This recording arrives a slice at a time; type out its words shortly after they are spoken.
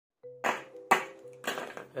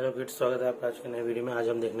Hello kids, स्वागत है आपका आज के नए वीडियो में। आज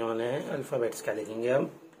हम देखने वाले हैं अल्फाबेट्स। क्या देखेंगे हम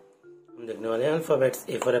देखने वाले हैं alphabets.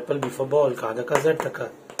 A for Apple, B for ball, कहाँ तक का जेड तक का।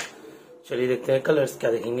 चलिए देखते हैं कलर्स।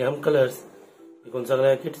 क्या देखेंगे हम कलर्स। ये कौन सा कलर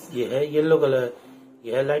है किड्स? ये है येलो कलर,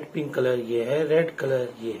 ये है लाइट पिंक कलर, ये है रेड कलर,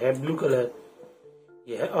 ये है ब्लू कलर,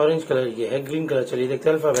 ये है ऑरेंज कलर, ये है ग्रीन कलर। चलिए देखते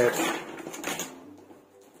हैं alphabets.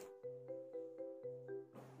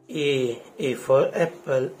 A for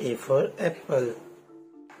Apple, A for Apple.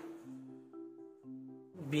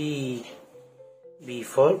 B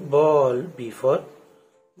for ball, B for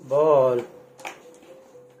ball.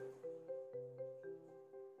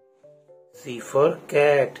 C for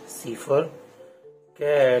cat, C for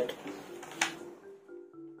cat.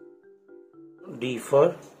 D for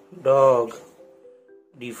dog,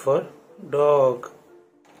 D for dog.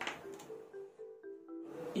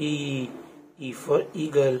 E for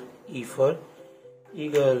eagle, E for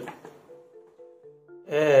eagle.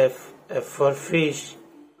 F for fish,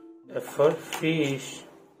 F for fish.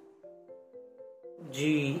 G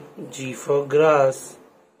for grass,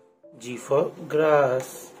 G for grass.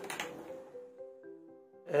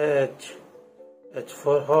 H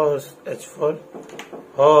for horse, H for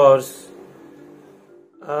horse.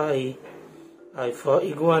 I for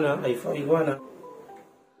iguana, I for iguana.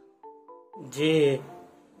 J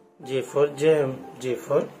for jam, J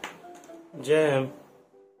for jam.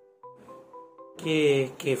 K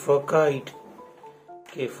for kite,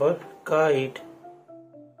 K for kite.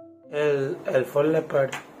 L for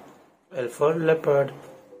leopard, L for leopard.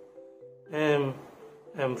 M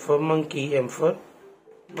for monkey, M for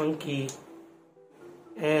monkey.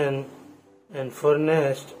 N for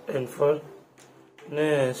nest, N for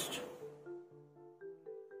nest.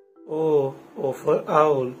 O for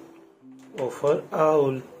owl, O for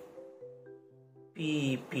owl. P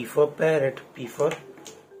for parrot, P for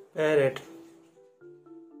parrot.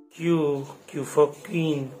 Q for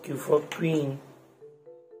queen, Q for queen.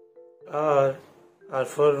 R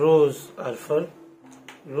for rose, R for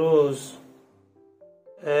rose.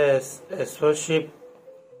 S for sheep,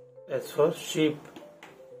 S for sheep.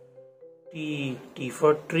 T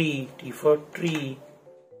for tree, T for tree.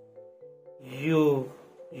 U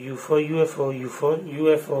for UFO, U for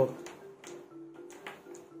UFO.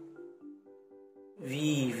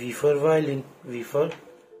 V for violin, V for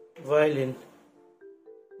violin.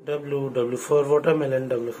 W for watermelon,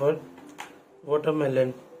 W for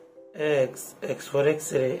watermelon. X for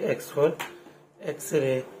X-ray, X for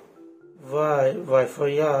X-ray. Y for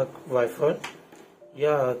yak, Y for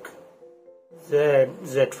yak. Z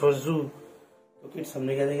for zoo. तो kids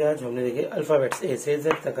हमने क्या देखा? आज हमने देखे alphabets ए से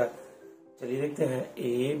Z तक का। चलिए देखते हैं।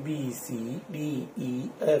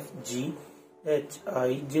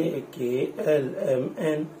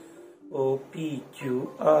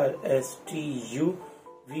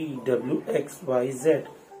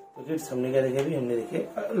 तो किड्स हमने क्या देखे? अभी हमने देखे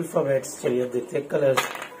अल्फाबेट्स। चलिए अब देखते हैं कलर्स।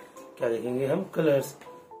 क्या देखेंगे हम? कलर्स।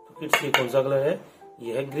 तो किड्स ये कौन सा कलर है?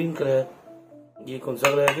 ये है ग्रीन कलर। ये कौन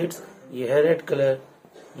सा कलर है किड्स? ये है रेड कलर।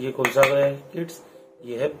 ये कौन सा कलर है किड्स?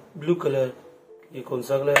 ये है ब्लू कलर। ये कौन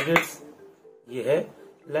सा कलर है किड्स? ये है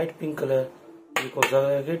लाइट पिंक कलर। ये कौन सा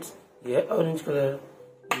कलर है किड्स? ये है ऑरेंज कलर।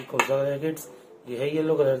 ये कौन सा कलर है किड्स? ये है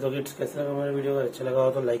येलो कलर। तो किड्स कैसा लगा हमारा वीडियो? अगर अच्छा लगा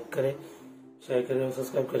हो तो लाइक करें, शेयर करें और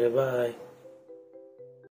सब्सक्राइब करें। बाय।